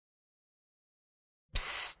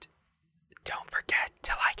don't forget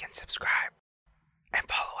to like and subscribe. And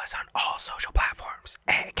follow us on all social platforms,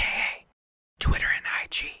 aka Twitter and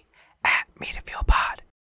IG, at MeetAFeelPod.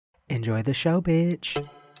 Enjoy the show, bitch.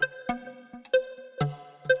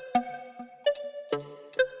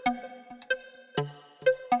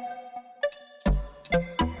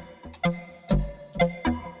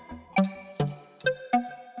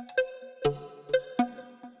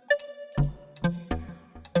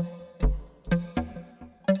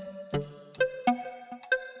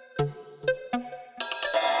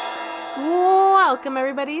 Welcome,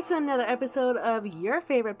 everybody, to another episode of your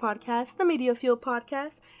favorite podcast, the Media Fuel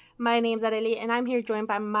Podcast. My name's Arely, and I'm here joined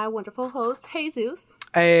by my wonderful host, Jesus.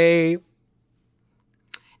 Hey.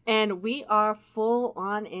 And we are full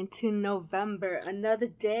on into November. Another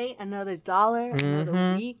day, another dollar,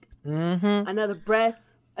 another week, another breath,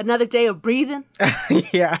 another day of breathing.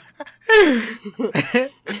 Yeah.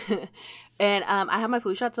 And I have my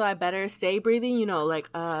flu shot, so I better stay breathing. You know,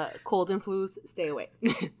 like cold and flus, stay away.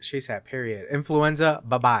 She said, period. Influenza,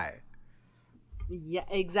 bye-bye. Yeah,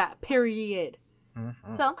 exact. Period.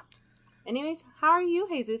 So, anyways, how are you,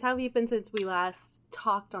 Jesus? How have you been since we last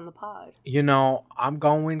talked on the pod? You know, I'm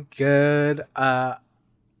going good.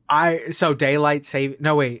 So daylight saving.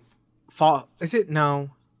 No, wait. Fall. Is it? No,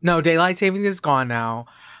 daylight savings is gone now.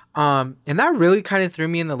 And that really kind of threw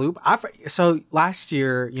me in the loop. So last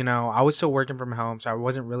year, you know, I was still working from home, so I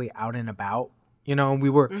wasn't really out and about, you know, and we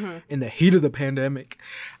were in the heat of the pandemic.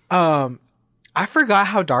 I forgot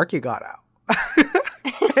how dark it got out.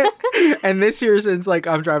 And this year, since like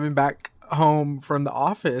I'm driving back home from the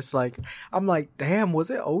office, like I'm like, damn, was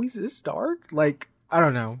it always this dark? Like, I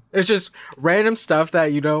don't know. It's just random stuff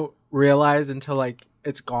that you don't realize until like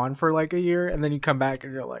it's gone for like a year, and then you come back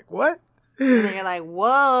and you're like, what? And then you're like,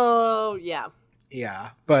 whoa, yeah. Yeah,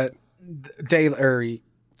 but day or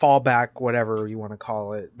fallback, whatever you want to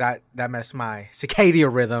call it, that messed my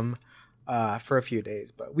circadian rhythm for a few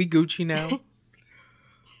days. But we Gucci now.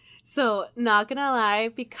 So, not gonna lie,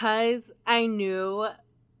 because I knew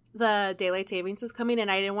the daylight savings was coming and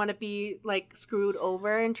I didn't want to be like screwed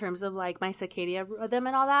over in terms of like my circadian rhythm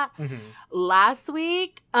and all that. Last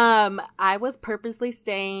week, I was purposely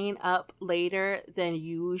staying up later than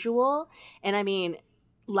usual. And I mean,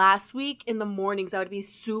 last week in the mornings, I would be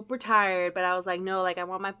super tired, but I was like, no, like I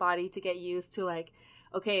want my body to get used to like,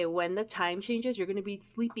 okay, when the time changes, you're going to be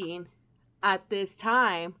sleeping at this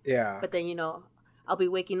time. Yeah. But then, you know, I'll be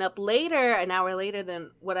waking up later, an hour later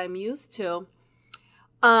than what I'm used to.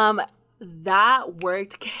 That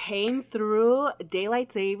worked, came through.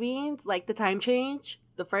 Daylight savings, like the time change,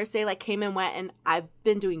 the first day like came and went, and I've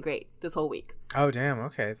been doing great this whole week. Oh, damn.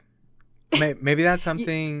 Okay. Maybe that's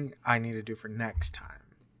something I need to do for next time.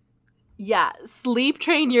 Yeah, sleep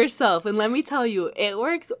train yourself, and let me tell you, it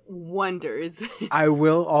works wonders. I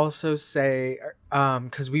will also say,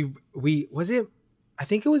 because we was it, I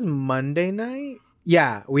think it was Monday night.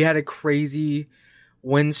 Yeah, we had a crazy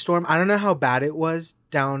windstorm. I don't know how bad it was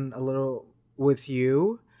down a little with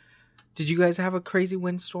you. Did you guys have a crazy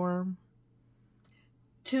windstorm?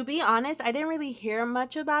 To be honest, I didn't really hear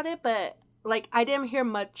much about it, but like I didn't hear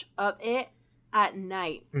much of it at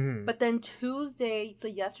night. But then Tuesday, so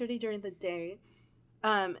yesterday during the day,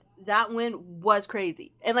 that wind was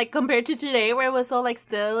crazy. And like compared to today where it was so like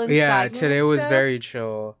still and stagnant today was very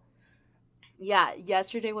chill. Yeah,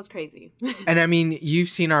 yesterday was crazy. And I mean, you've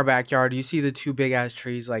seen our backyard. You see the two big ass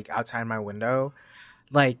trees like outside my window.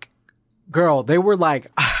 Like, girl, they were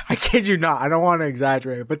like, I kid you not, I don't want to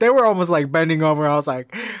exaggerate, but they were almost like bending over. I was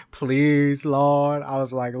like, please, Lord. I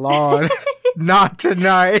was like, Lord, not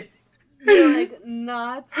tonight. You're like,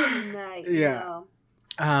 not tonight. Yeah.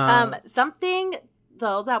 No. Something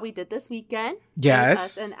though that we did this weekend.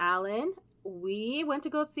 Yes. Us and Alan. We went to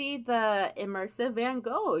go see the immersive Van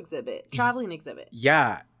Gogh traveling exhibit.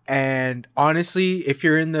 Yeah. And honestly, if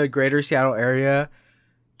you're in the greater Seattle area,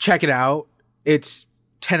 check it out. It's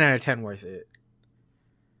 10 out of 10 worth it.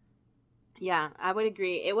 Yeah, I would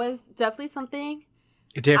agree. It was definitely something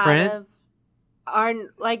different. Out of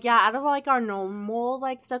our normal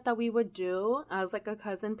like stuff that we would do. I was like a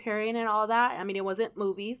cousin pairing and all that. I mean, it wasn't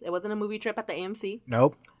movies. It wasn't a movie trip at the AMC.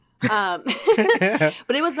 Nope. But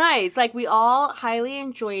it was nice. Like we all highly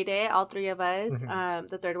enjoyed it, all three of us.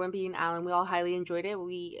 The third one being Alan. We all highly enjoyed it.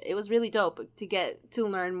 It was really dope to get to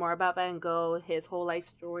learn more about Van Gogh, his whole life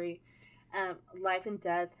story, life and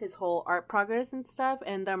death, his whole art progress and stuff,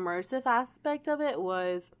 and the immersive aspect of it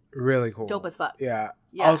was really cool, dope as fuck. Yeah.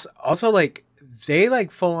 Also like they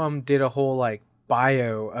like full did a whole like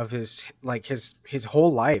bio of his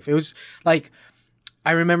whole life. It was like,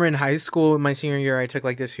 I remember in high school in my senior year, I took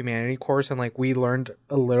like this humanity course and like we learned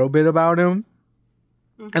a little bit about him.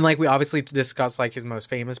 And like we obviously discussed like his most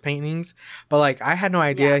famous paintings, but like I had no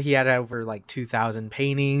idea he had over like 2,000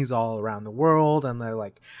 paintings all around the world, and they're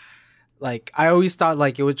like I always thought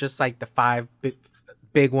like it was just like the five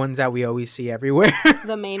big ones that we always see everywhere.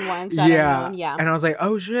 The main ones that are known, yeah. And I was like,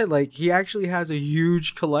 oh shit, like he actually has a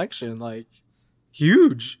huge collection, like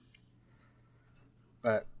huge.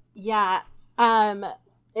 But yeah,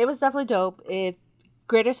 it was definitely dope. If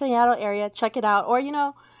Greater Seattle area, check it out, or you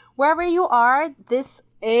know, wherever you are, this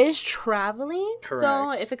is traveling. Correct.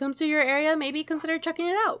 So if it comes to your area, maybe consider checking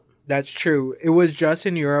it out. That's true. It was just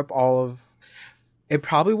in Europe it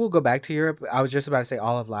probably will go back to Europe. I was just about to say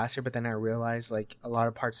all of last year, but then I realized like a lot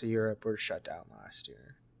of parts of Europe were shut down last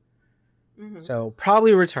year. Mm-hmm. So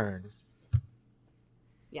probably return.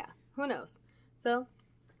 Yeah, who knows? So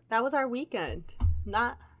that was our weekend.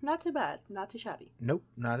 Not too bad. Not too shabby. Nope,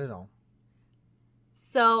 not at all.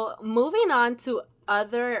 So moving on to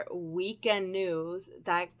other weekend news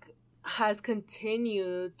that has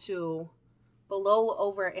continued to blow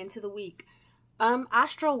over into the week.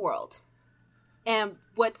 Astroworld. And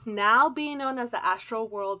what's now being known as the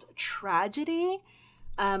Astroworld tragedy.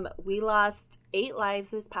 We lost 8 lives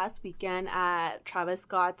this past weekend at Travis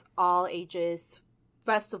Scott's All Ages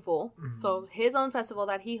Festival. Mm-hmm. So his own festival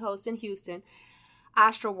that he hosts in Houston,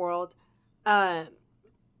 Astroworld.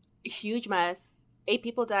 Huge mess. 8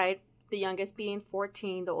 people died. The youngest being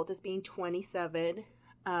 14, the oldest being 27.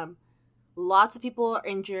 Lots of people are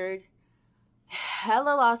injured.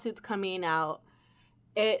 Hella lawsuits coming out.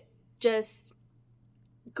 It just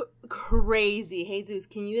crazy. Jesus,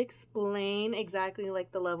 can you explain exactly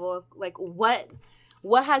like the level of like what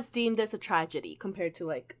has deemed this a tragedy compared to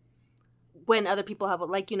like when other people have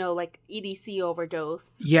like, you know, like EDC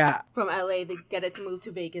overdose? Yeah. From LA, they get it to move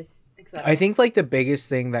to Vegas, etc. I think like the biggest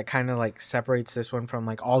thing that kind of like separates this one from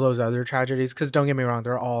like all those other tragedies, because don't get me wrong,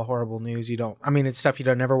 they're all horrible news. It's stuff you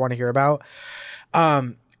don't never want to hear about.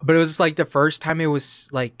 But it was like the first time it was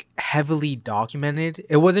like heavily documented.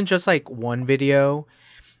 It wasn't just like one video,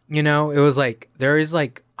 you know, it was like there is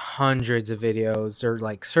like hundreds of videos. They're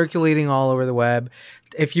like circulating all over the web.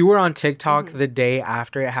 If you were on TikTok the day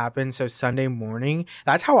after it happened, so Sunday morning,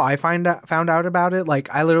 that's how I found out about it. Like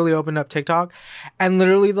I literally opened up TikTok and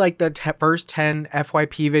literally like the first 10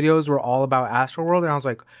 FYP videos were all about Astroworld, and I was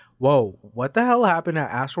like, whoa, what the hell happened at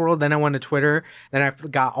Astroworld? Then I went to Twitter, then I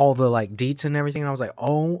got all the like deets and everything, and I was like,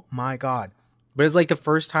 oh my god. But it's like the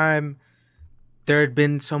first time there had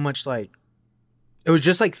been so much like, it was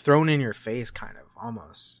just like thrown in your face kind of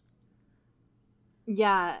almost.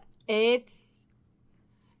 Yeah, it's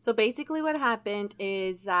so basically what happened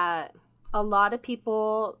is that a lot of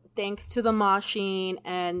people, thanks to the moshing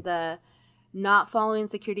and the not following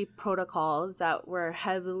security protocols that were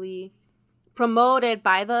heavily promoted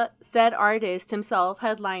by the said artist himself,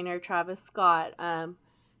 headliner Travis Scott, to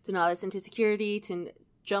not listen to security, to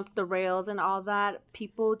jump the rails and all that,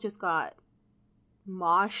 people just got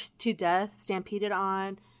moshed to death, stampeded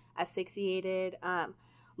on, asphyxiated.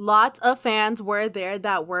 Lots of fans were there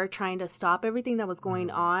that were trying to stop everything that was going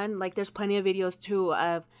on. Like there's plenty of videos too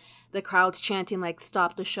of the crowds chanting like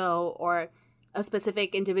stop the show, or a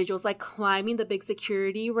specific individuals like climbing the big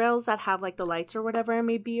security rails that have like the lights or whatever it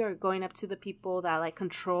may be, or going up to the people that like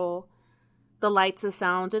control the lights, the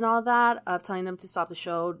sound and all that, of telling them to stop the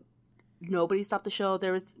show. Nobody stopped the show.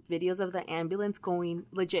 There was videos of the ambulance going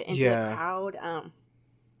legit into the crowd.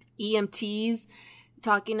 EMTs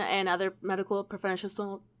talking, and other medical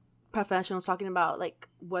professionals talking about like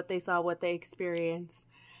what they saw, what they experienced.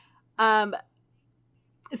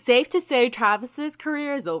 Safe to say Travis's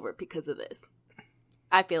career is over because of this.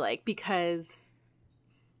 I feel like, because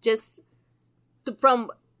just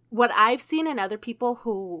from what I've seen in other people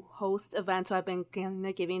who host events, who have been kind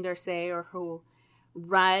of giving their say, or who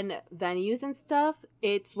run venues and stuff,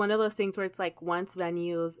 it's one of those things where it's like once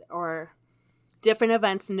venues or different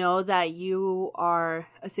events know that you are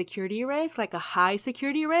a security risk, like a high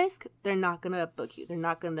security risk, they're not going to book you. They're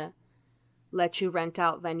not going to let you rent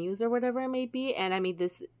out venues or whatever it may be. And I mean,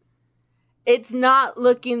 it's not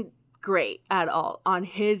looking great at all on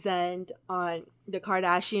his end, on the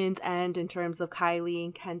Kardashians' end, in terms of Kylie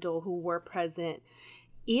and Kendall, who were present.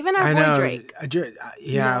 Even our boy Drake.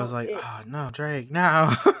 I was like, oh no, Drake,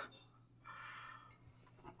 no.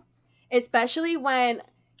 Especially when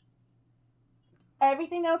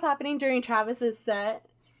everything that was happening during Travis's set,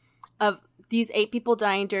 of these 8 people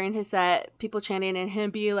dying during his set, people chanting, and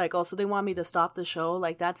him be like, oh, so they want me to stop the show,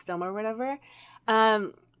 like that's dumb or whatever.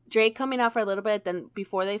 Drake coming out for a little bit, then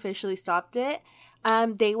before they officially stopped it,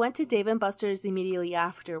 they went to Dave & Buster's immediately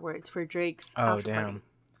afterwards for Drake's after party.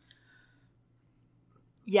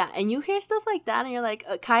 Yeah, and you hear stuff like that, and you're like,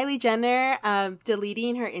 Kylie Jenner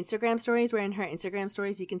deleting her Instagram stories, where in her Instagram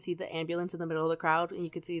stories you can see the ambulance in the middle of the crowd, and you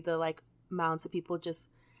can see the like mounds of people just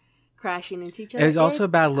crashing into each other. It was also a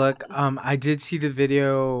bad look. I did see the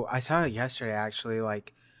video. I saw it yesterday, actually.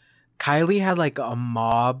 Like, Kylie had like a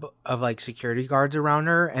mob of like security guards around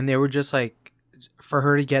her, and they were just like, for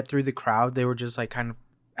her to get through the crowd, they were just like kind of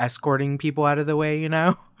escorting people out of the way, you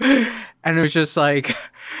know? And it was just like,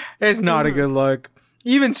 it's not a good look.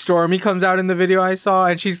 Even Stormy comes out in the video I saw,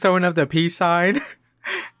 and she's throwing up the peace sign.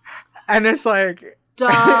 And it's like,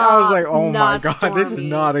 I was like, oh my God, Stormy. This is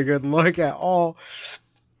not a good look at all.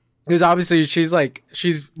 Because obviously she's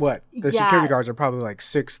what? The security guards are probably like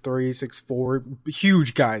 6'3", 6'4",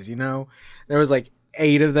 huge guys, you know? There was like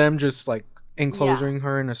 8 of them just like enclosing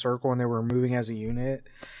her in a circle, and they were moving as a unit.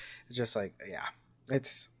 It's just like,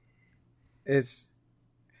 it's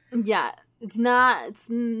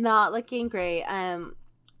not looking great.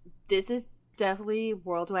 This is definitely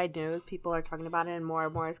worldwide news. People are talking about it, and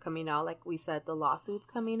more is coming out. Like we said, the lawsuit's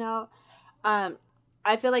coming out.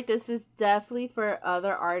 I feel like this is definitely for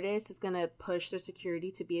other artists. It's gonna push their security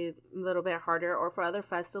to be a little bit harder, or for other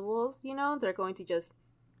festivals, you know, they're going to just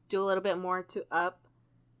do a little bit more to up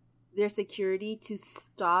their security to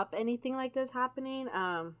stop anything like this happening.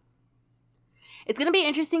 It's gonna be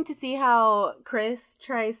interesting to see how Chris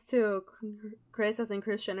as in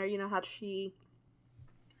Kris Jenner, you know, how she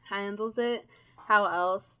handles it, how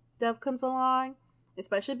else Dev comes along,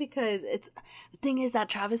 especially because the thing is that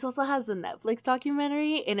Travis also has a Netflix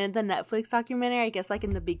documentary, and in the Netflix documentary, I guess like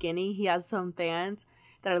in the beginning, he has some fans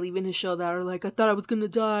that are leaving his show that are like, I thought I was gonna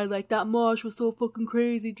die, like that mosh was so fucking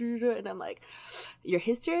crazy, and I'm like, your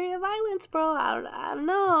history of violence, bro, I don't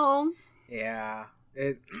know. Yeah.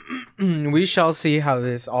 We shall see how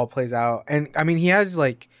this all plays out. And I mean, he has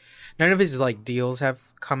like, none of his like deals have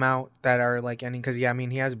come out that are like ending, because I mean,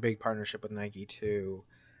 he has a big partnership with Nike too,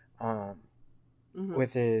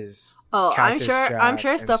 with his I'm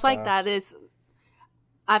sure stuff like that is,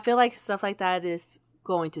 I feel like stuff like that is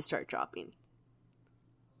going to start dropping.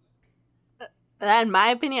 In my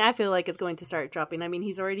opinion, I feel like it's going to start dropping. I mean,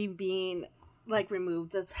 he's already being like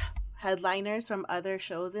removed as headliners from other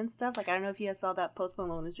shows and stuff. Like, I don't know if you guys saw that Post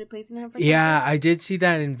Malone is replacing him for something. Yeah, I did see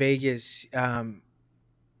that in Vegas.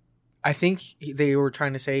 I think they were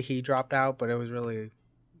trying to say he dropped out, but it was really,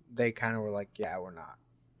 they kind of were like, yeah, we're not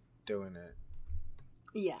doing it.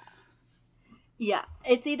 Yeah,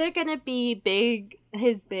 it's either gonna be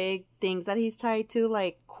his big things that he's tied to,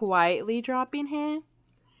 like quietly dropping him,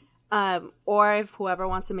 or if whoever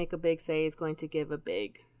wants to make a big say is going to give a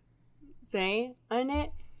big say on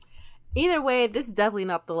it. Either way, this is definitely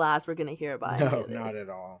not the last we're gonna hear about. No, not at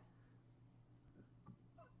all.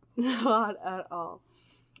 Not at all.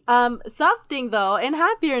 Something though, in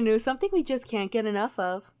happier news, something we just can't get enough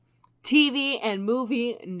of: TV and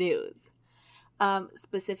movie news.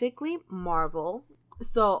 Specifically Marvel.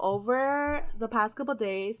 So over the past couple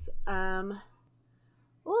days,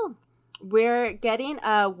 we're getting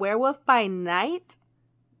a Werewolf by Night,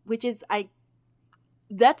 which is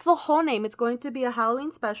that's the whole name. It's going to be a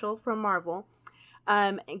Halloween special from Marvel.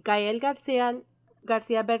 Gael Garcia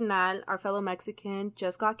Bernal, our fellow Mexican,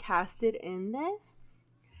 just got casted in this.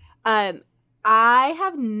 I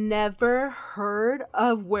have never heard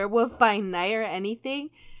of Werewolf by Night or anything,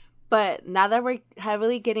 but now that we're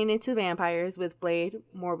heavily getting into vampires with Blade,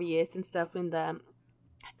 Morbius, and stuff in the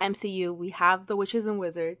MCU, we have the witches and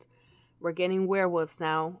wizards. We're getting werewolves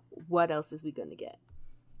now. What else is we gonna get?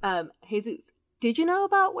 Jesus, did you know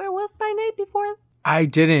about Werewolf by Night before? I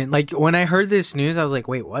didn't. Like, when I heard this news, I was like,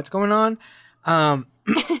 wait, what's going on? I'm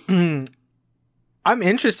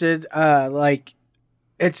interested. Like,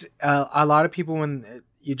 it's a lot of people, when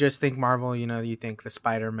you just think Marvel, you know, you think the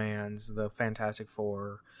Spider-Mans, the Fantastic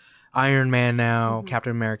Four, Iron Man now,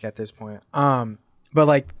 Captain America at this point. But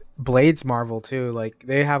like Blade's Marvel too. Like,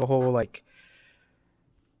 they have a whole like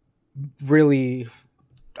really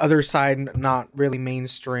other side, not really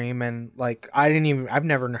mainstream, and like I've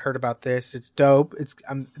never heard about this. It's dope. It's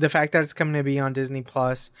the fact that it's coming to be on Disney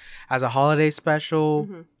Plus as a holiday special.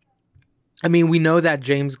 I mean, we know that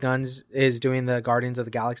James Gunn is doing the Guardians of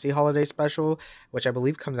the Galaxy holiday special, which I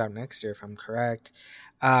believe comes out next year, if I'm correct.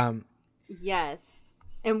 Yes.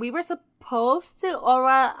 And we were supposed to, or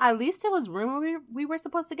at least it was rumored we were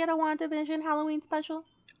supposed to get a WandaVision Halloween special.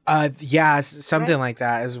 Yeah, something like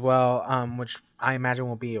that as well. Which I imagine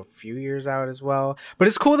will be a few years out as well. But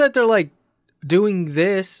it's cool that they're like doing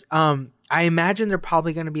this. I imagine they're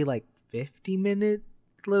probably going to be like 50-minute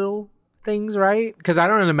little things, right? Because I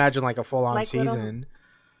don't imagine like a full-on like season.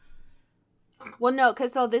 Well, no,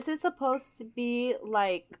 because so this is supposed to be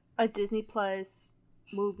like a Disney Plus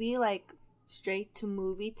movie, like straight to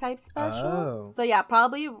movie type special. Oh. So yeah,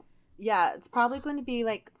 probably it's probably going to be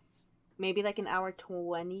like maybe like an hour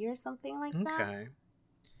 20 or something like that.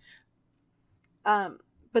 Okay.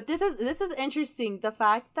 But this is interesting. The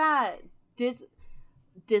fact that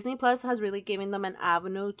Disney Plus has really given them an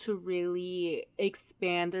avenue to really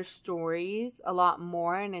expand their stories a lot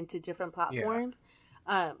more and into different platforms.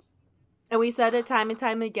 Yeah. And we said it time and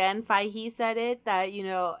time again. Faihi said it that, you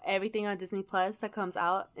know, everything on Disney Plus that comes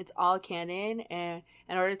out, it's all canon. And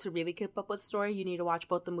in order to really keep up with the story, you need to watch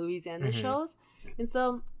both the movies and the shows. And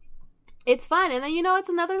so it's fun. And then, you know, it's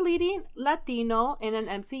another leading Latino in an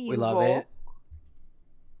MCU role. We love it.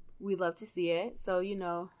 We love to see it. So, you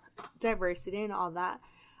know, diversity and all that.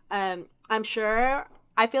 I'm sure,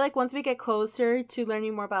 I feel like once we get closer to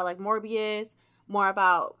learning more about like Morbius, more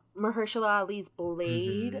about Mahershala Ali's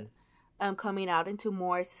Blade, coming out into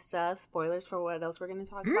more stuff, spoilers for what else we're going to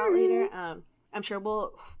talk about later. I'm sure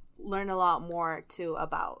we'll learn a lot more too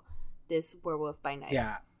about this Werewolf by Night.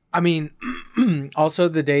 Yeah. I mean, also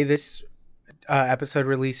the day this episode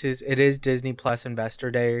releases, it is Disney Plus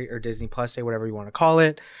Investor Day or Disney Plus Day, whatever you want to call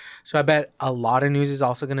it. So I bet a lot of news is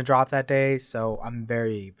also going to drop that day. So I'm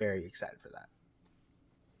very, very excited for that.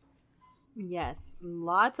 Yes,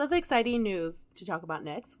 lots of exciting news to talk about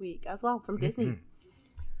next week as well from Disney.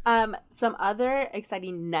 Some other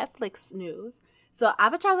exciting Netflix news. So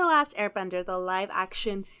Avatar: The Last Airbender, the live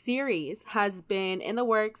action series, has been in the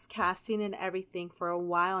works, casting and everything for a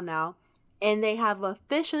while now. And they have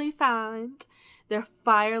officially found their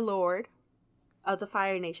Fire Lord of the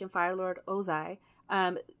Fire Nation, Fire Lord Ozai,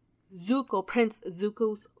 Zuko, Prince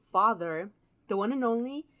Zuko's father, the one and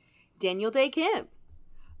only Daniel Day Kim.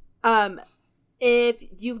 If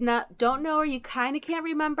you don't know or you kind of can't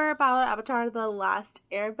remember about Avatar: The Last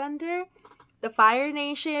Airbender, the Fire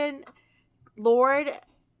Nation Lord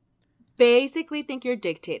basically think you're a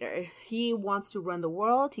dictator. He wants to run the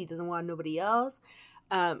world. He doesn't want nobody else.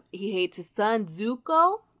 He hates his son,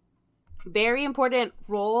 Zuko. Very important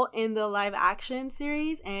role in the live action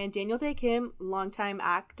series. And Daniel Day Kim, longtime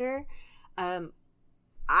actor. I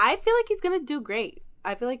feel like he's going to do great.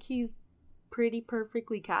 I feel like he's pretty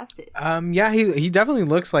perfectly casted. Yeah, he definitely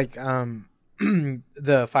looks like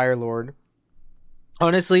the Fire Lord.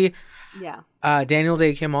 Honestly, yeah. Daniel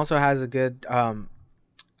Day Kim also has a good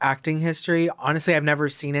acting history. Honestly, I've never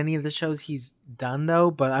seen any of the shows he's done though,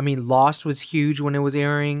 but I mean, Lost was huge when it was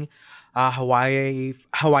airing. Hawaii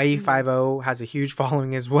Five-0 has a huge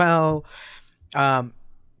following as well.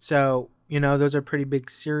 So you know, those are pretty big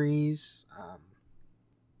series.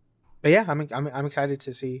 But yeah, I'm excited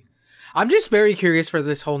to see. I'm just very curious for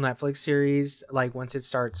this whole Netflix series. Like once it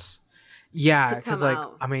starts, yeah, because like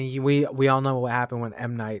out. I mean, we all know what happened when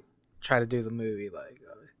M. Night tried to do the movie. Like,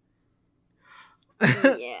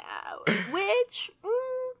 yeah, which,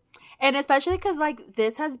 and especially because like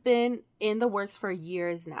this has been in the works for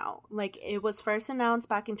years now. Like it was first announced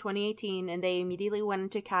back in 2018, and they immediately went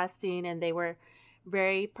into casting, and they were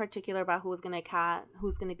very particular about who's gonna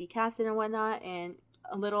be casted and whatnot. And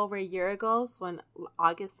a little over a year ago, so in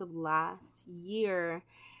August of last year,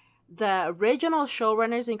 the original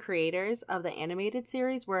showrunners and creators of the animated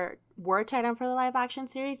series were tied on for the live action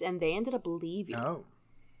series, and they ended up leaving. Oh,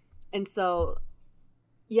 and so.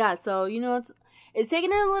 Yeah, so, you know, it's taking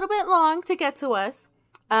it a little bit long to get to us,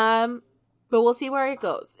 but we'll see where it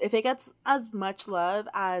goes. If it gets as much love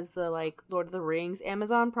as the, like, Lord of the Rings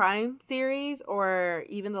Amazon Prime series or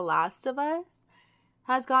even The Last of Us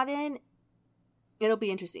has gotten, it'll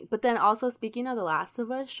be interesting. But then also, speaking of The Last of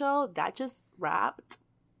Us show, that just wrapped.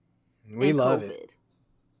 We love it.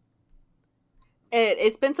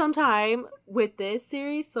 It's been some time with this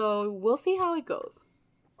series, so we'll see how it goes.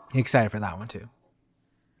 Excited for that one, too.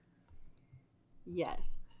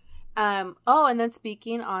 Yes. And then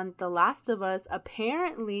speaking on The Last of Us,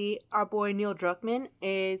 apparently our boy Neil Druckmann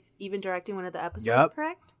is even directing one of the episodes,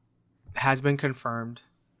 correct? Has been confirmed.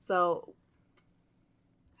 So,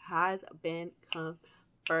 has been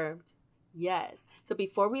confirmed. Yes. So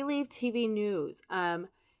before we leave TV news,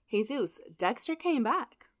 Jesus, Dexter came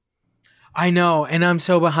back. I know, and I'm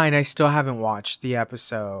so behind. I still haven't watched the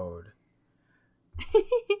episode.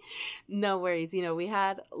 No worries. You know, we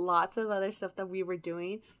had lots of other stuff that we were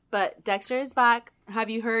doing, but Dexter is back. Have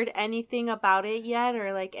you heard anything about it yet,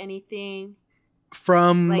 or like anything?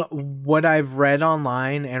 From like, what I've read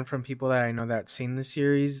online and from people that I know that's seen the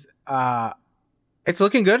series, it's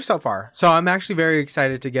looking good so far. So I'm actually very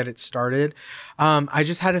excited to get it started. I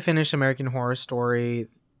just had to finish American Horror Story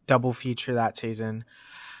double feature that season.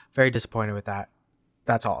 Very disappointed with that.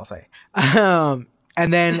 That's all I'll say.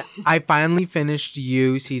 And then I finally finished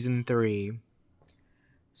You season 3.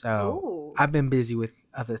 So I've been busy with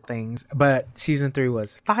other things. But season 3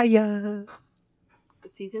 was fire.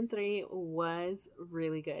 Season 3 was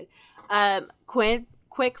really good.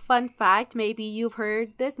 Quick fun fact. Maybe you've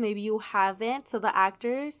heard this. Maybe you haven't. So the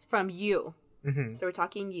actors from You. Mm-hmm. So we're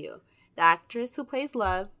talking You. The actress who plays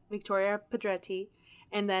Love, Victoria Pedretti.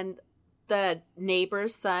 And then the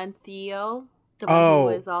neighbor's son, Theo. The one who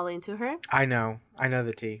is all into her. I know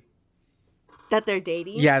the tea. That they're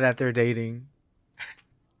dating? Yeah, that they're dating.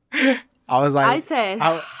 I was like... I said,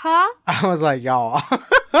 huh? I was like, y'all.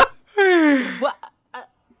 What?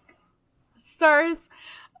 Sirs.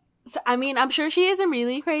 So, I mean, I'm sure she isn't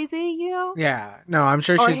really crazy, you know? Yeah. No, I'm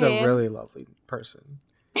sure she's a really lovely person.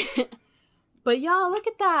 But y'all, look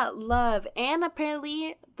at that love. And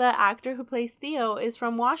apparently the actor who plays Theo is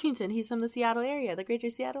from Washington. He's from the Seattle area, the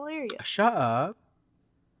greater Seattle area. Shut up.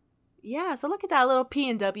 Yeah, so look at that little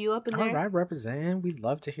P&W up in there. All right, represent. We'd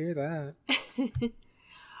love to hear that.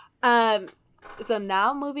 So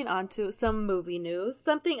now moving on to some movie news.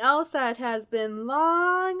 Something else that has been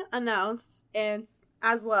long announced and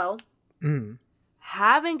as well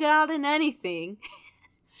haven't gotten anything.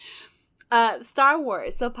 Star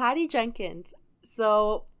Wars. So Patty Jenkins.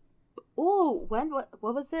 So, what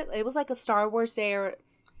was it? It was like a Star Wars day, or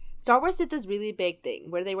Star Wars did this really big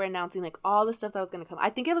thing where they were announcing like all the stuff that was going to come. I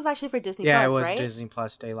think it was actually for Disney Plus, right? Yeah, it was Disney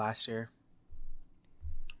Plus Day last year.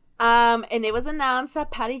 And it was announced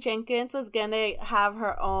that Patty Jenkins was going to have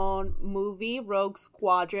her own movie, Rogue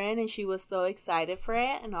Squadron, and she was so excited for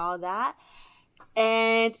it and all that.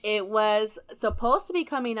 And it was supposed to be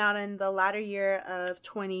coming out in the latter year of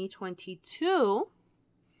 2022.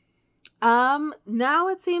 Now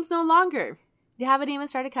it seems no longer. They haven't even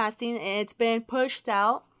started casting. It's been pushed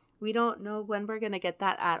out. We don't know when we're going to get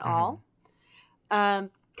that at all.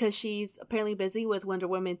 Because she's apparently busy with Wonder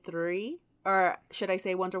Woman 3. Or should I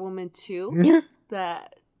say Wonder Woman 2? The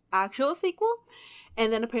actual sequel.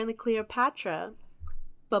 And then apparently Cleopatra.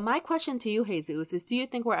 But my question to you, Jesus, is do you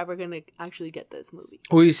think we're ever going to actually get this movie?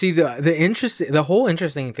 Well, you see, the whole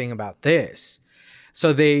interesting thing about this.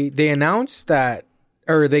 So they announced that,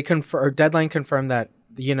 or Deadline confirmed that,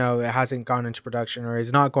 you know, it hasn't gone into production or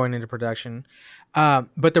is not going into production.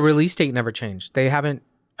 But the release date never changed. They haven't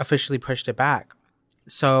officially pushed it back.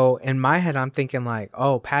 So in my head, I'm thinking like,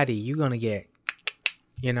 oh, Patty, you going to get,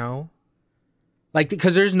 you know, like,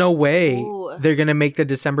 because there's no way they're going to make the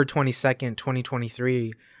December 22nd,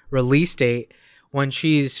 2023 release date when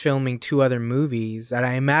she's filming 2 other movies that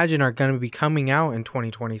I imagine are going to be coming out in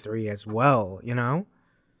 2023 as well, you know?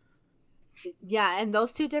 Yeah, and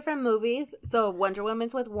those 2 different movies, so Wonder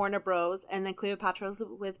Woman's with Warner Bros. And then Cleopatra's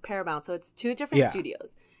with Paramount. So it's 2 different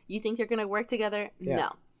studios. You think they're going to work together? Yeah.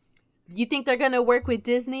 No. You think they're going to work with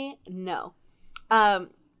Disney? No. And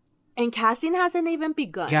casting hasn't even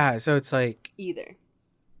begun. Yeah, so it's like... either.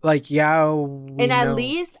 Like, yeah... And at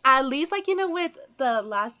least, like, you know, with the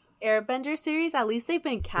last Airbender series, at least they've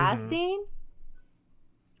been casting.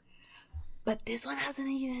 But this one hasn't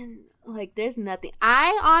even... Like, there's nothing.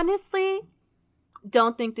 I honestly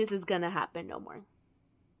don't think this is going to happen no more.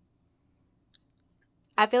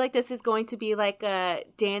 I feel like this is going to be like Dan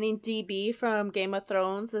and DB from Game of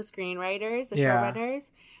Thrones, the screenwriters, the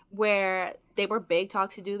showrunners, where they were big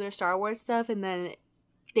talks to do their Star Wars stuff, and then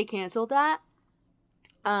they canceled that.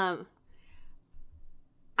 I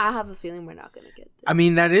have a feeling we're not going to get this. I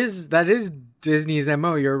mean, that is Disney's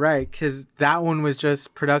MO. You're right, because that one was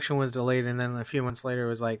just production was delayed, and then a few months later it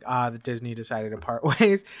was like, the Disney decided to part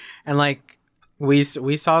ways, and like we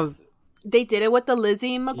saw. They did it with the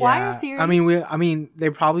Lizzie McGuire series. I mean,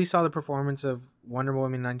 they probably saw the performance of Wonder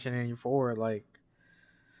Woman 1984, like,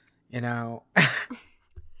 you know.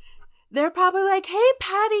 They're probably like, hey,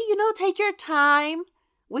 Patty, you know, take your time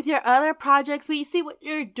with your other projects. We see what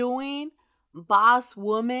you're doing, boss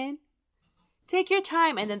woman. Take your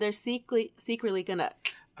time. And then they're secretly gonna,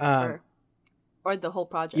 or the whole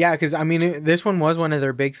project. Yeah, because, I mean, this one was one of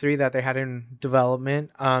their big 3 that they had in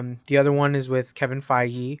development. The other one is with Kevin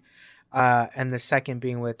Feige. And the second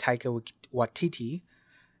being with Taika Waititi.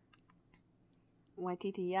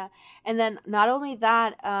 Yeah. And then not only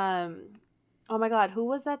that, oh my God, who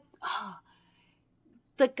was that? Oh,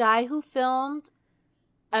 the guy who filmed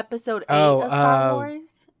episode 8 of Star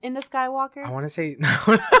Wars in the Skywalker. I want to say, no.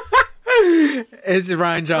 It's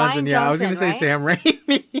Rian Johnson. I was going to say Sam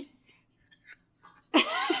Raimi.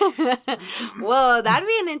 Well, that'd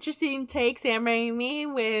be an interesting take, Sam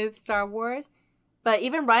Raimi with Star Wars. But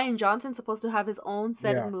even Rian Johnson's supposed to have his own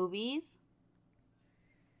set of movies.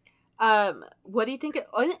 What do you think,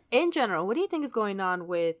 in general, what do you think is going on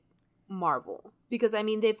with Marvel? Because, I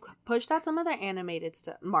mean, they've pushed out some of their animated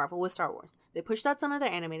stuff. Marvel with Star Wars. They pushed out some of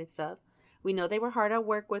their animated stuff. We know they were hard at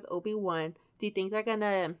work with Obi-Wan do you think they're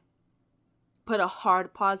gonna put a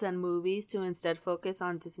hard pause on movies to instead focus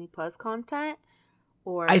on Disney Plus content?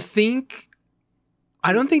 Or I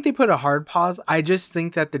don't think they put a hard pause. I just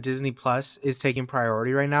think that the Disney Plus is taking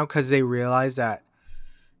priority right now because they realize that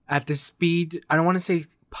at the speed, I don't want to say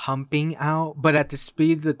pumping out, but at the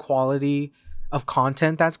speed, the quality of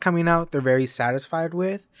content that's coming out, they're very satisfied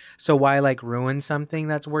with. So why like ruin something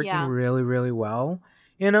that's working really, really well,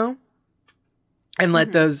 you know? And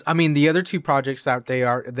let those, I mean, the other two projects that they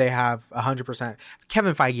have 100%.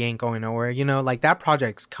 Kevin Feige ain't going nowhere, you know? Like that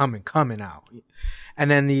project's coming out. And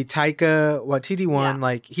then the Taika Waititi one,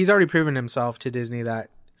 like he's already proven himself to Disney that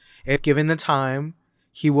if given the time,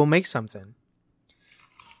 he will make something.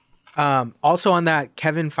 Also on that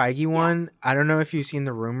Kevin Feige one, I don't know if you've seen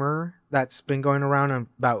the rumor that's been going around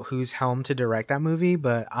about who's helmed to direct that movie,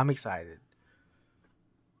 but I'm excited.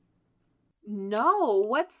 No,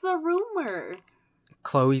 what's the rumor?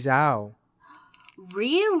 Chloe Zhao.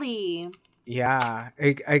 Really? Yeah,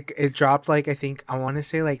 it dropped like I think I want to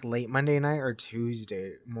say like late Monday night or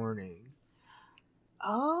Tuesday morning.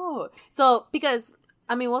 Oh, so because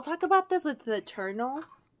I mean we'll talk about this with the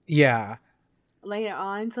Eternals. Yeah. Later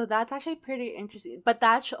on, so that's actually pretty interesting. But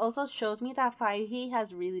that also shows me that Feige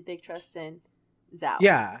has really big trust in Zhao.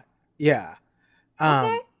 Yeah.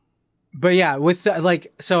 Okay. But yeah, with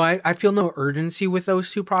so I feel no urgency with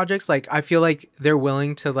those two projects. Like I feel like they're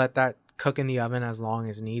willing to let that cook in the oven as long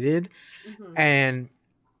as needed. Mm-hmm. And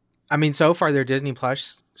I mean, so far their Disney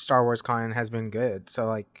Plus Star Wars content has been good. So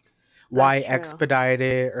like, why expedite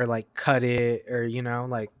it or like cut it or you know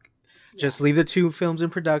like. Just leave the two films in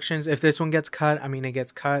productions. If this one gets cut, I mean, it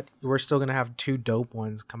gets cut. We're still going to have two dope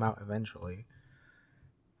ones come out eventually.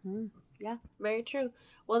 Yeah, very true.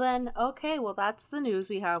 Well, then, okay. Well, that's the news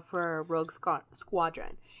we have for Rogue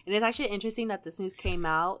Squadron. And it's actually interesting that this news came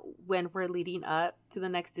out when we're leading up to the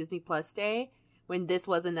next Disney Plus Day, when this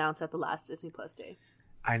was announced at the last Disney Plus Day.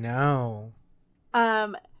 I know.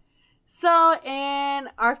 So, in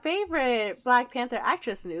our favorite Black Panther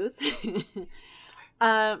actress news...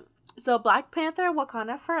 So Black Panther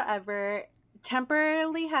Wakanda Forever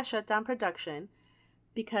temporarily has shut down production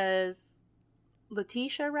because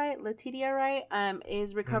Letitia Wright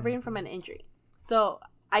is recovering from an injury. So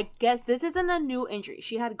I guess this isn't a new injury.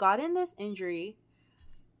 She had gotten this injury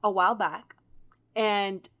a while back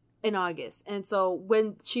and in August. And so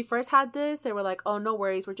when she first had this, they were like, oh, no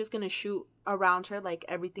worries. We're just going to shoot around her like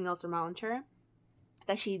everything else around her.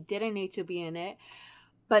 That she didn't need to be in it.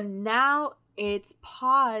 But now it's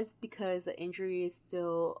paused because the injury is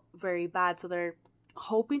still very bad. So they're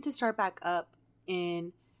hoping to start back up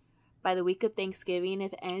by the week of Thanksgiving,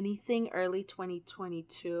 if anything, early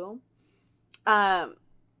 2022. But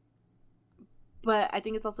I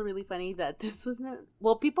think it's also really funny that this wasn't...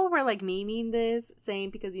 Well, people were like memeing this, saying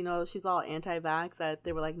because, you know, she's all anti-vax, that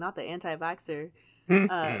they were like, not the anti-vaxxer,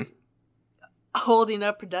 holding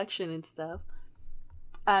up production and stuff.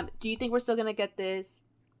 Do you think we're still going to get this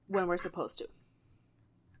when we're supposed to?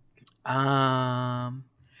 Because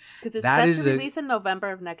it's set to release in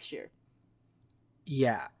November of next year.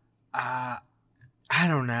 Yeah. I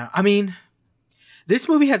don't know. I mean, this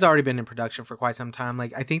movie has already been in production for quite some time.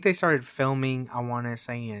 Like, I think they started filming, I want to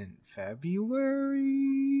say, in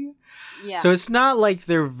February. Yeah. So it's not like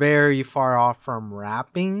they're very far off from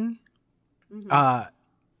wrapping. Mm-hmm.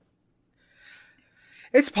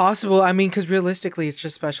 It's possible. I mean, because realistically, it's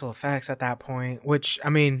just special effects at that point, which, I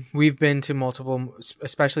mean, we've been to multiple,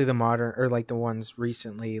 especially the modern, or like the ones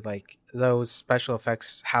recently, like those special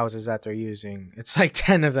effects houses that they're using. It's like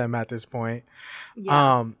 10 of them at this point.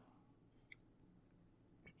 Yeah.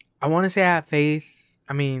 I want to say I have faith.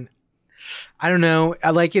 I mean, I don't know.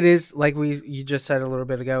 Like it is, like you just said a little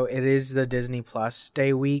bit ago, it is the Disney Plus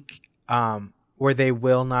Day week, where they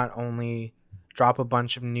will not only drop a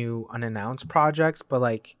bunch of new unannounced projects, but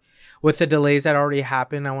like with the delays that already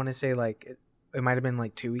happened, I want to say like it might have been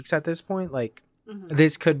like 2 weeks at this point. Like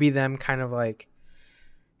this could be them kind of like,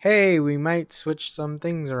 hey, we might switch some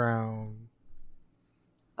things around.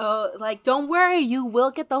 Oh, like don't worry, you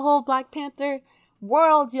will get the whole Black Panther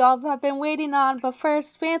world y'all have been waiting on, but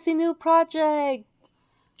first, fancy new project.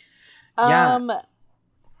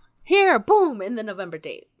 Here, boom, in the November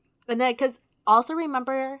date. And then, because also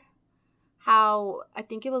remember how, I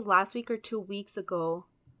think it was last week or 2 weeks ago,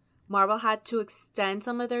 Marvel had to extend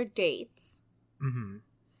some of their dates. Mm-hmm.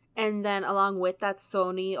 And then along with that,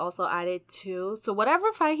 Sony also added 2. So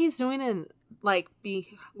whatever Feige's doing and like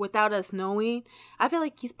without us knowing, I feel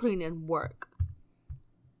like he's putting in work.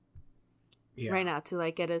 Yeah. Right now to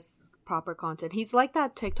like get us proper content. He's like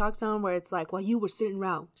that TikTok sound where it's like, while you were sitting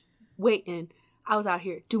around waiting, I was out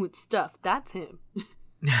here doing stuff. That's him.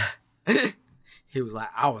 He was like,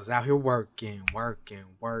 I was out here working.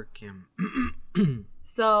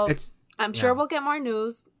 So It's I'm sure we'll get more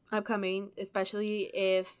news upcoming, especially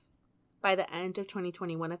if by the end of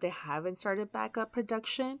 2021, if they haven't started back up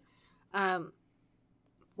production,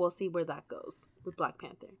 we'll see where that goes with Black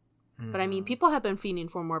Panther. But I mean, people have been fiending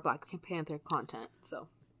for more Black Panther content, so.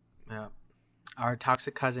 Yeah. Our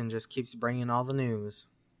toxic cousin just keeps bringing all the news.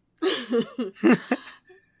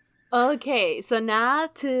 Okay, so now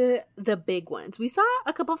to the big ones. We saw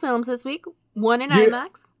a couple films this week. One in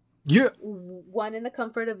IMAX. Yeah. One in the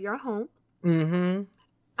comfort of your home.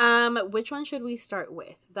 Mm-hmm. Which one should we start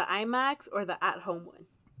with? The IMAX or the at-home one?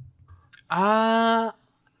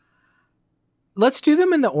 Let's do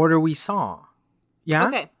them in the order we saw. Yeah?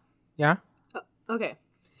 Okay. Yeah? Okay.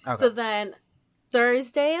 So then,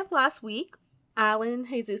 Thursday of last week, Alan,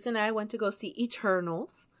 Jesus, and I went to go see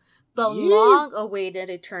Eternals. The long-awaited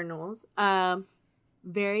Eternals.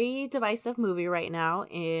 Very divisive movie right now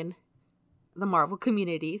in the Marvel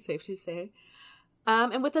community, safe to say.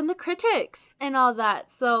 And within the critics and all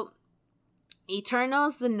that. So,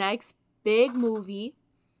 Eternals, the next big movie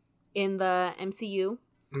in the MCU.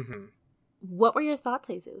 Mm-hmm. What were your thoughts,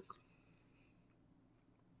 Jesus?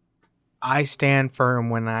 I stand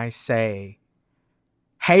firm when I say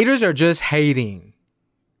haters are just hating.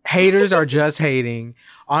 Haters are just hating.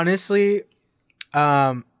 Honestly,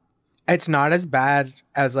 it's not as bad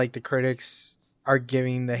as like the critics are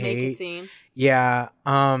giving the hate. Make it seem. Yeah.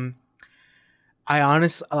 I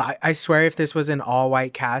swear if this was an all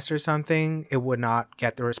white cast or something, it would not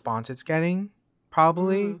get the response it's getting,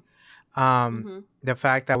 probably. The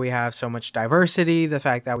fact that we have so much diversity, the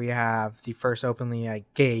fact that we have the first openly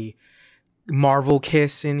gay Marvel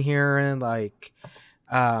kiss in here, and like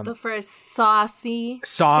the first saucy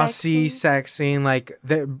sex scene, like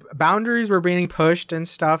the boundaries were being pushed and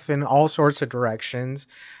stuff in all sorts of directions.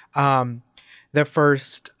 The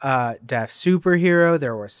first deaf superhero,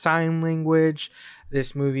 there was sign language.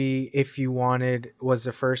 This movie, if you wanted, was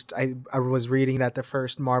the first. I was reading that the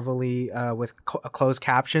first Marvel-y with closed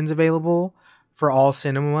captions available for all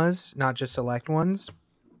cinemas, not just select ones.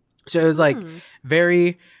 So it was like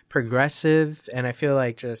very progressive, and I feel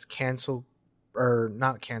like just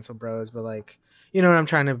not cancel bros, but like, you know what I'm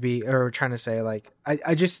trying to say. Like,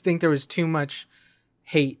 I just think there was too much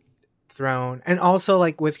hate thrown, and also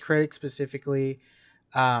like with critics specifically,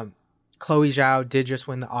 Chloe Zhao did just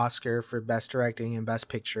win the Oscar for Best Directing and Best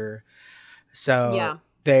Picture. So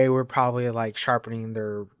they were probably like sharpening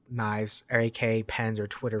their knives, or AK pens, or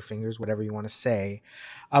Twitter fingers, whatever you want to say.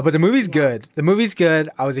 But the movie's good. The movie's good.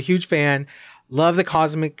 I was a huge fan. Love the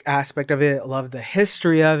cosmic aspect of it. Love the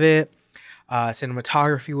history of it.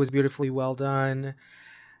 Cinematography was beautifully well done.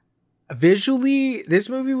 Visually, this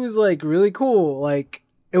movie was like really cool. Like,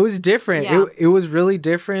 it was different. Yeah. It was really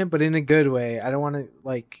different, but in a good way. I don't want to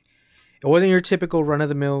like. It wasn't your typical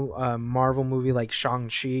run-of-the-mill Marvel movie like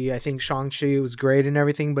Shang-Chi. I think Shang-Chi was great and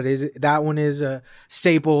everything, but that one is a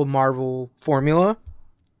staple Marvel formula.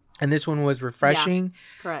 And this one was refreshing.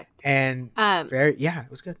 Yeah, correct. And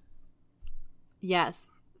it was good.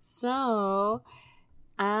 Yes. So,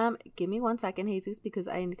 give me 1 second, Jesus, because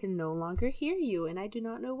I can no longer hear you, and I do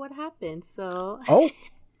not know what happened. So,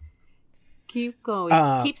 keep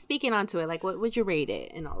going. Keep speaking onto it. Like, what would you rate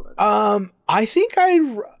it and all of that? I think I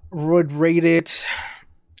would rate it.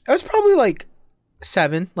 It was probably like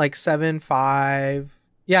 7, like 7.5.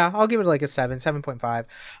 Yeah, I'll give it like a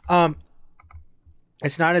 7.5.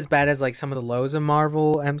 It's not as bad as like some of the lows of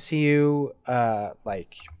Marvel MCU,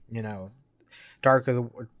 like, you know, Thor,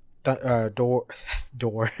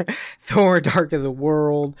 Dark of the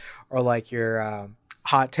World, or like your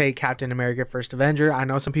hot take Captain America First Avenger. I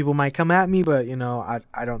know some people might come at me, but you know,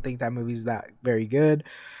 I don't think that movie's that very good.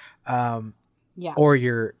 Or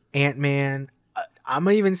your Ant-Man. I'm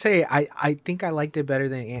gonna even say I think I liked it better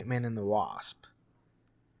than Ant-Man and the Wasp.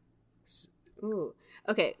 Ooh.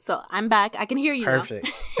 Okay, so I'm back. I can hear you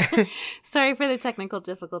Perfect. now. Sorry for the technical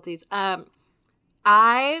difficulties.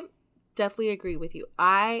 I definitely agree with you.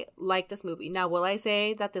 I like this movie. Now, will I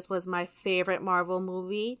say that this was my favorite Marvel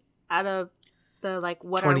movie out of the, like,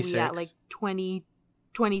 what 26. Are we at, like,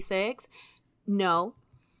 2026? No.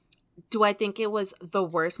 Do I think it was the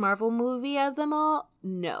worst Marvel movie of them all?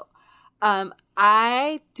 No.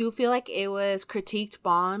 I do feel like it was critiqued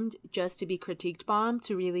bombed just to be critiqued bombed,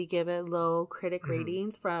 to really give it low critic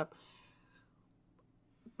ratings from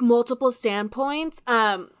multiple standpoints.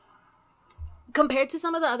 Compared to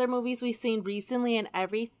some of the other movies we've seen recently and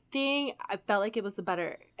everything, I felt like it was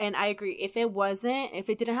better. And I agree. If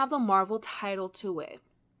it didn't have the Marvel title to it,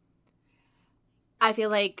 I feel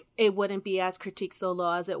like it wouldn't be as critiqued so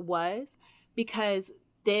low as it was, because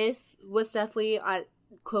this was definitely at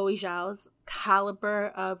Chloe Zhao's caliber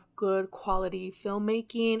of good quality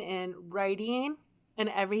filmmaking and writing and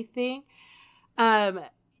everything.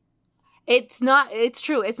 It's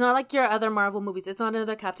true. It's not like your other Marvel movies. It's not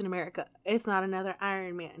another Captain America. It's not another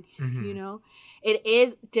Iron Man, you know? It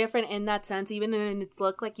is different in that sense, even in its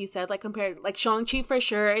look, like you said, like compared, like Shang-Chi for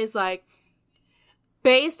sure is like,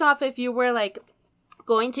 based off if you were like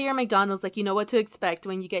going to your McDonald's, like you know what to expect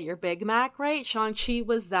when you get your Big Mac, right? Shang-Chi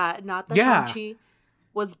was that. Not that Shang-Chi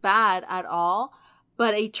was bad at all,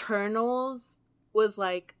 but Eternals was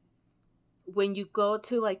like when you go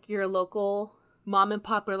to like your local mom and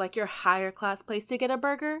pop or like your higher class place to get a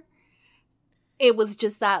burger. It was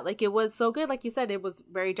just that, like, it was so good. Like you said, it was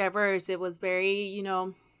very diverse. It was very, you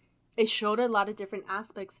know, it showed a lot of different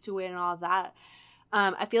aspects to it and all that.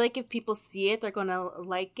 I feel like if people see it, they're going to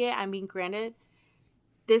like it. I mean, granted,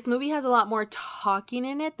 this movie has a lot more talking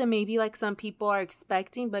in it than maybe like some people are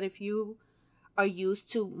expecting. But if you are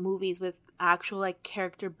used to movies with actual like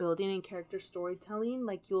character building and character storytelling,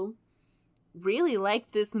 like you'll really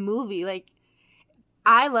like this movie. Like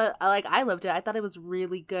I loved it. I thought it was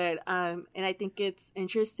really good. And I think it's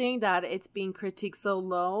interesting that it's being critiqued so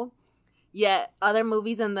low. Yet other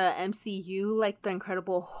movies in the MCU, like The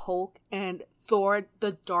Incredible Hulk and Thor: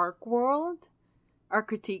 The Dark World, are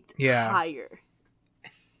critiqued higher.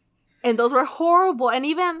 And those were horrible. And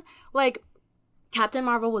even like Captain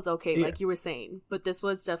Marvel was okay, like you were saying, but this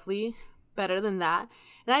was definitely better than that.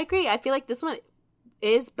 And I agree. I feel like this one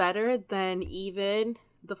is better than even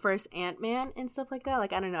the first Ant-Man and stuff like that.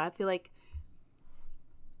 Like, I don't know. I feel like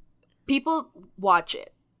people watch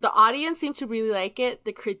it. The audience seems to really like it.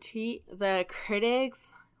 The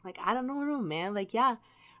critics, like, I don't know, man. Like, yeah.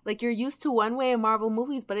 Like, you're used to one way of Marvel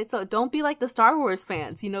movies, but don't be like the Star Wars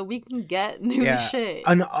fans. You know, we can get new shit.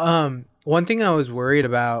 And, one thing I was worried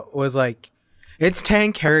about was, like, it's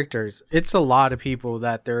 10 characters. It's a lot of people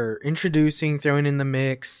that they're introducing, throwing in the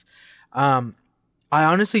mix. I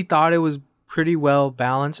honestly thought it was pretty well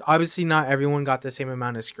balanced. Obviously, not everyone got the same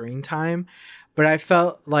amount of screen time, but I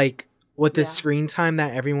felt like with the screen time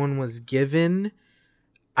that everyone was given,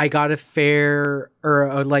 I got a fair or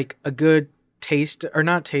a good taste, or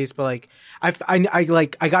not taste, but like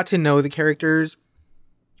I got to know the characters.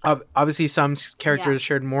 Obviously, some characters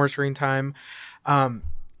shared more screen time.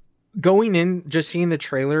 Going in, just seeing the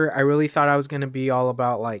trailer, I really thought I was going to be all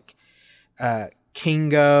about like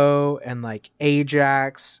Kingo and like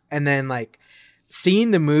Ajax, and then like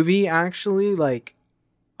seeing the movie, actually, like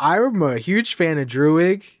I'm a huge fan of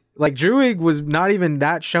Druig. Like Druig was not even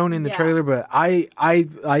that shown in the trailer, but I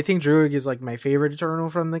think Druig is like my favorite Eternal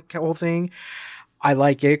from the whole thing. I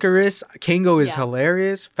like Icarus. Kingo is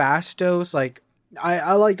hilarious. Phastos, like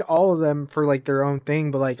I liked all of them for like their own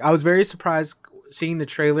thing, but like I was very surprised seeing the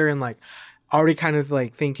trailer and like already kind of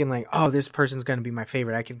like thinking like, oh, this person's gonna be my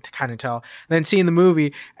favorite. I can kind of tell. And then seeing the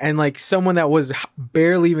movie and like someone that was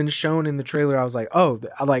barely even shown in the trailer, I was like, oh,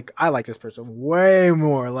 I like this person way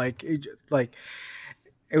more. Like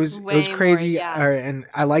it was crazy, and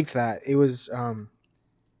I liked that. It was I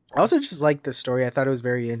also just liked the story. I thought it was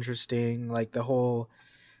very interesting, like the whole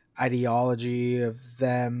ideology of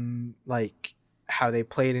them, like how they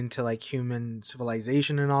played into like human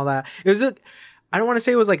civilization and all that. It was I don't want to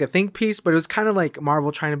say it was like a think piece, but it was kind of like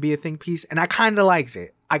Marvel trying to be a think piece, and I kind of liked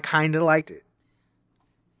it.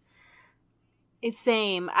 It's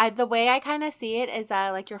same. The way I kind of see it is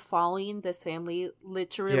that like you're following this family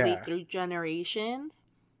literally through generations.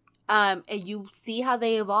 And you see how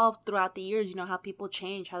they evolved throughout the years, you know, how people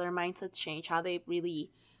change, how their mindsets change, how they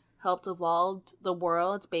really helped evolve the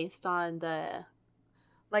world based on the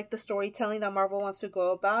storytelling that Marvel wants to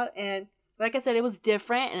go about. And like I said, it was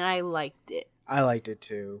different and I liked it. I liked it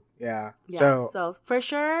too. Yeah. So for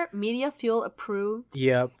sure, Media Fuel approved.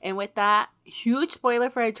 Yep. And with that, huge spoiler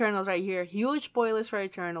for Eternals right here. Huge spoilers for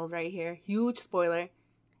Eternals right here. Huge spoiler.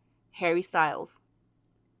 Harry Styles.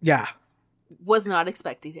 Yeah. Was not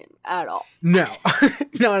expecting him at all. No,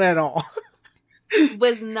 not at all.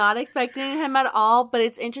 Was not expecting him at all, but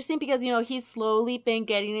it's interesting because, you know, he's slowly been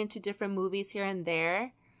getting into different movies here and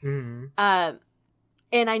there. Mm-hmm.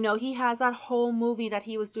 And I know he has that whole movie that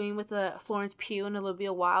he was doing with Florence Pugh and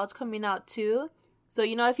Olivia Wilde coming out too. So,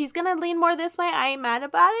 you know, if he's going to lean more this way, I ain't mad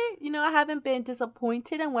about it. You know, I haven't been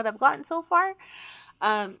disappointed in what I've gotten so far.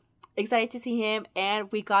 Excited to see him, and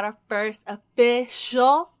we got our first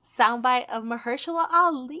official soundbite of Mahershala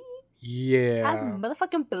Ali. Yeah, as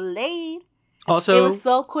motherfucking Blade. Also, it was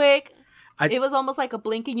so quick. It was almost like a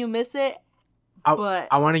blink and you miss it. I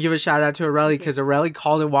want to give a shout out to Aurelie because Aurelie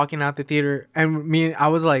called it walking out the theater, and I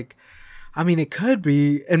was like, I mean, it could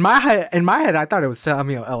be. In my head, I thought it was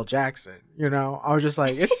Samuel L. Jackson. You know, I was just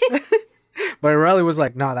like, it's. But it really was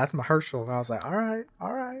like, no, that's Mahershala. And I was like, all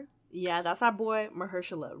right. Yeah, that's our boy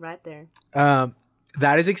Mahershala right there.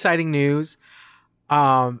 That is exciting news.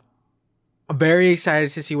 I'm very excited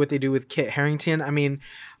to see what they do with Kit Harington. I mean,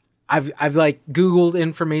 I've like Googled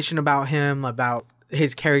information about him, about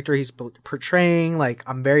his character he's portraying. Like,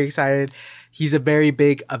 I'm very excited. He's a very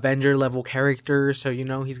big Avenger level character, so you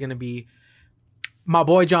know he's gonna be. My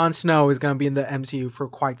boy Jon Snow is gonna be in the MCU for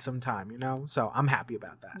quite some time, you know. So I'm happy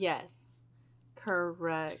about that. Yes,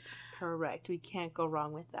 correct. We can't go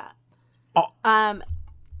wrong with that.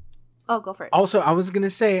 Go for it. Also, I was gonna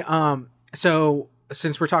say, so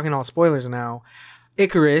since we're talking all spoilers now,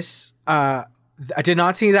 Icarus, I did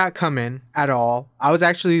not see that coming at all. I was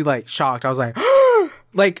actually like shocked. I was like,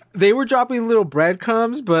 like they were dropping little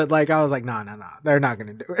breadcrumbs, but like I was like, no, they're not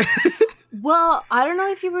gonna do it. Well, I don't know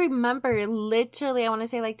if you remember, literally, I want to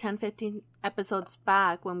say like 10, 15 episodes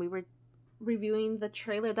back when we were reviewing the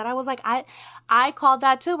trailer, that I was like, I called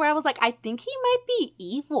that too, where I was like, I think he might be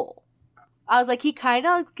evil. I was like, he kind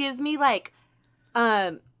of gives me like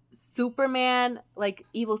Superman, like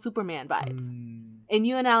evil Superman vibes. And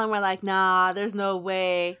you and Alan were like, nah, there's no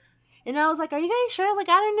way. And I was like, are you guys sure? Like,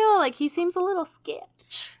 I don't know. Like, he seems a little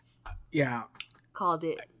sketch. Yeah. Called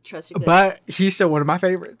it. Trust your gut. But he's still one of my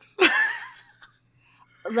favorites.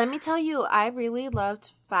 Let me tell you, I really loved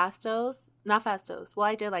Fastos. Not Fastos. Well,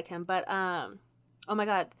 I did like him, but oh my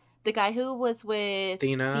god, the guy who was with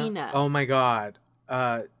Thena. Oh my god,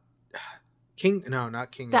 King. No,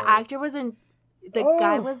 not King. The actor was in. The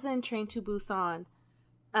guy was in Train to Busan.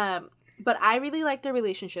 But I really liked their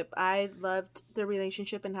relationship. I loved their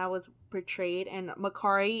relationship and how it was portrayed. And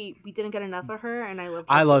Makari, we didn't get enough of her, and I loved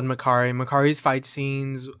her. I loved Makari. Makari's fight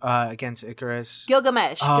scenes against Icarus.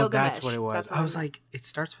 Gilgamesh. Oh, Gilgamesh. that's what it was. I was like, it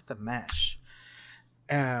starts with the mesh.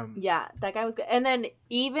 Yeah, that guy was good. And then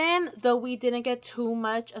even though we didn't get too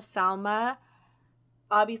much of Salma,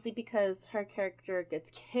 obviously because her character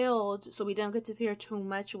gets killed, so we didn't get to see her too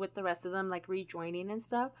much with the rest of them, like rejoining and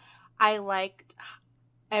stuff. I liked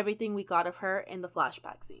everything we got of her in the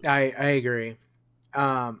flashback scene. I agree.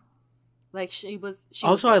 Like she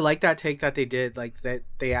also, I like that take that they did, like that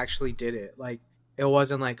they actually did it. Like it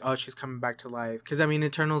wasn't like, oh, she's coming back to life, because I mean,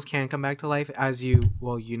 Eternals can come back to life, as you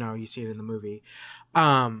see it in the movie.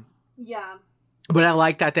 Yeah. But I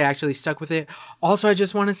like that they actually stuck with it. Also, I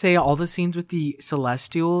just want to say, all the scenes with the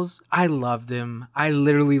Celestials, I love them. I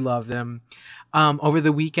literally love them. Over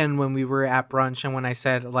the weekend when we were at brunch, and when I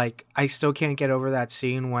said, like, I still can't get over that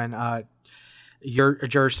scene when Ursum?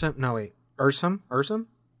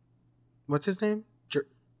 What's his name?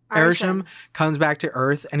 Arishem comes back to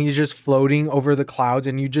Earth, and he's just floating over the clouds,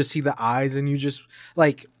 and you just see the eyes, and you just,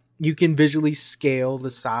 like, you can visually scale the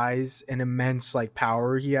size and immense, like,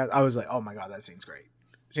 power he has. I was like, oh my god, that scene's great.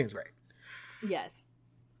 Yes.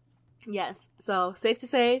 So, safe to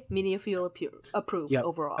say, Media Fuel approved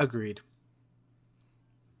overall. Agreed.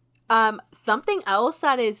 Something else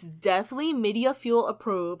that is definitely Media Fuel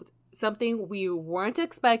approved, something we weren't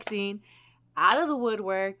expecting, out of the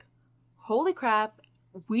woodwork. Holy crap.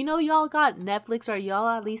 We know y'all got Netflix, or y'all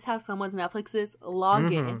at least have someone's Netflix's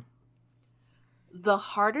login. The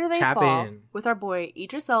Harder They Fall with our boy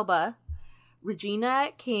Idris Elba, Regina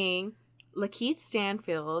King, Lakeith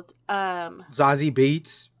Stanfield, Zazie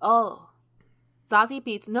Beetz. Oh, Zazie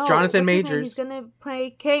Beetz. No, Jonathan Majors. He's gonna play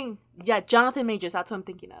King. Yeah, Jonathan Majors. That's what I'm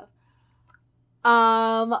thinking of.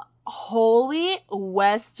 Holy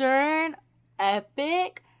Western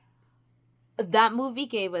epic. That movie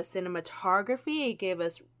gave us cinematography. It gave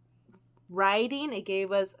us writing. It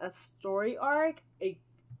gave us a story arc. It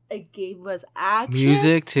gave us action.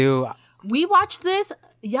 Music, too. We watched this.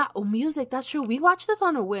 Yeah, music. That's true. We watched this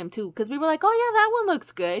on a whim, too. Because we were like, oh, yeah, that one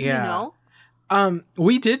looks good, you know?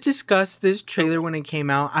 We did discuss this trailer when it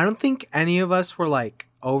came out. I don't think any of us were, like,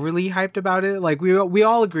 overly hyped about it. Like, we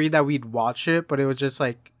all agreed that we'd watch it, but it was just,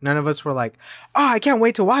 like, none of us were like, oh, I can't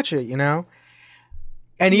wait to watch it, you know?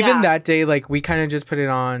 And even that day, like, we kind of just put it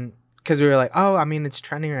on because we were like, oh, I mean, it's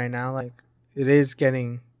trending right now. Like, it is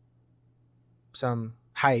getting some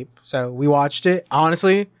hype. So we watched it.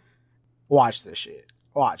 Honestly, watch this shit.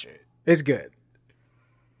 Watch it. It's good.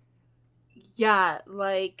 Yeah,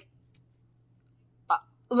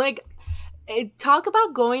 talk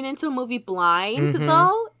about going into a movie blind,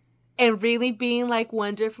 though, and really being, like,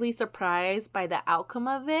 wonderfully surprised by the outcome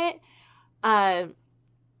of it.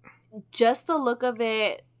 Just the look of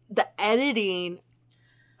it, the editing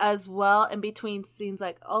as well, in between scenes,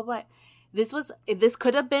 like, oh my, this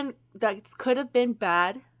could have been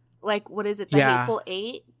bad. Like, what is it? The Hateful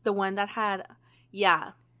Eight, the one that had,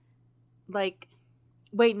 like,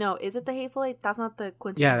 wait, no, is it The Hateful Eight? That's not the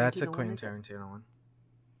Quentin. Yeah, that's a Tarantino Quentin one, Tarantino one.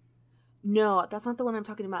 No, that's not the one I'm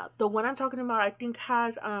talking about. The one I'm talking about, I think,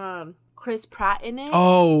 has Chris Pratt in it.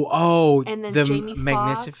 Oh, and then the Jamie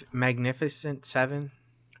Foxx. Magnificent Seven.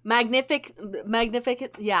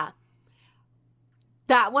 Magnificent, yeah.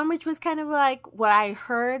 That one, which was kind of like what I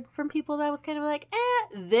heard from people, that was kind of like,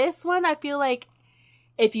 This one, I feel like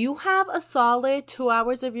if you have a solid 2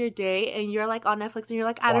 hours of your day and you're like on Netflix and you're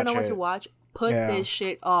like, I don't know what to watch, put this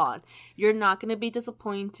shit on. You're not going to be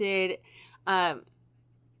disappointed. I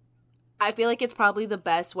feel like it's probably the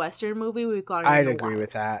best Western movie we've gotten. I'd agree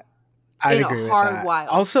with that. I'd agree with that. While.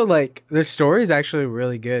 Also, like, the story is actually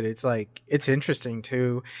really good. It's like, it's interesting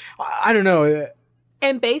too. I don't know.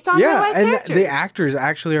 And based on real life characters. The actors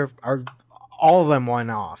actually are all of them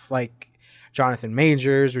went off. Like Jonathan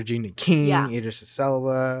Majors, Regina King, Idris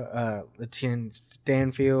Elba, Lakeith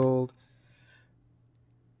Stanfield.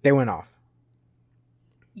 They went off.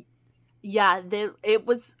 Yeah,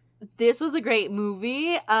 this was a great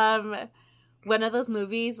movie. One of those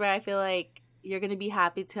movies where I feel like you're going to be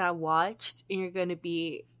happy to have watched, and you're going to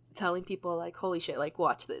be telling people like, holy shit, like,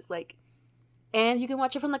 watch this. Like, and you can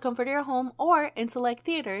watch it from the comfort of your home or in select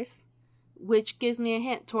theaters, which gives me a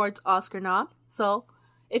hint towards Oscar nom. So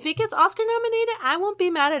if it gets Oscar nominated, I won't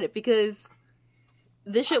be mad at it because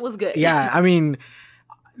this shit was good. Yeah, I mean,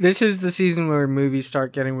 this is the season where movies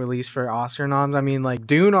start getting released for Oscar noms. I mean, like,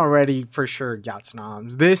 Dune already for sure got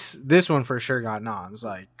noms. This one for sure got noms.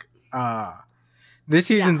 Like, this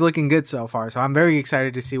season's looking good so far. So I'm very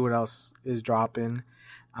excited to see what else is dropping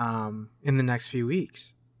in the next few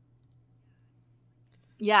weeks.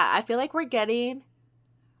 Yeah, I feel like we're getting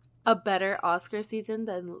a better Oscar season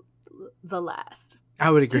than the last.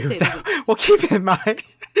 I would agree with that. Well, keep it in mind.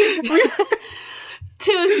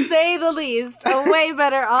 To say the least, a way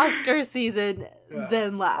better Oscar season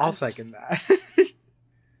than last. I'll second that.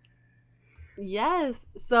 Yes.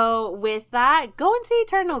 So with that, go and see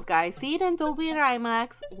Eternals, guys. See it in Dolby and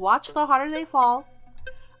IMAX. Watch The Hotter They Fall.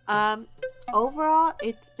 Overall,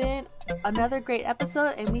 it's been another great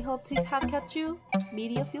episode, and we hope to have kept you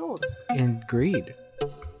media fueled. Agreed.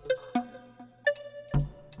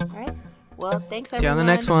 All right. Well, thanks, everyone. See you on the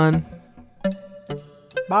next one.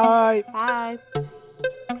 Bye. Bye.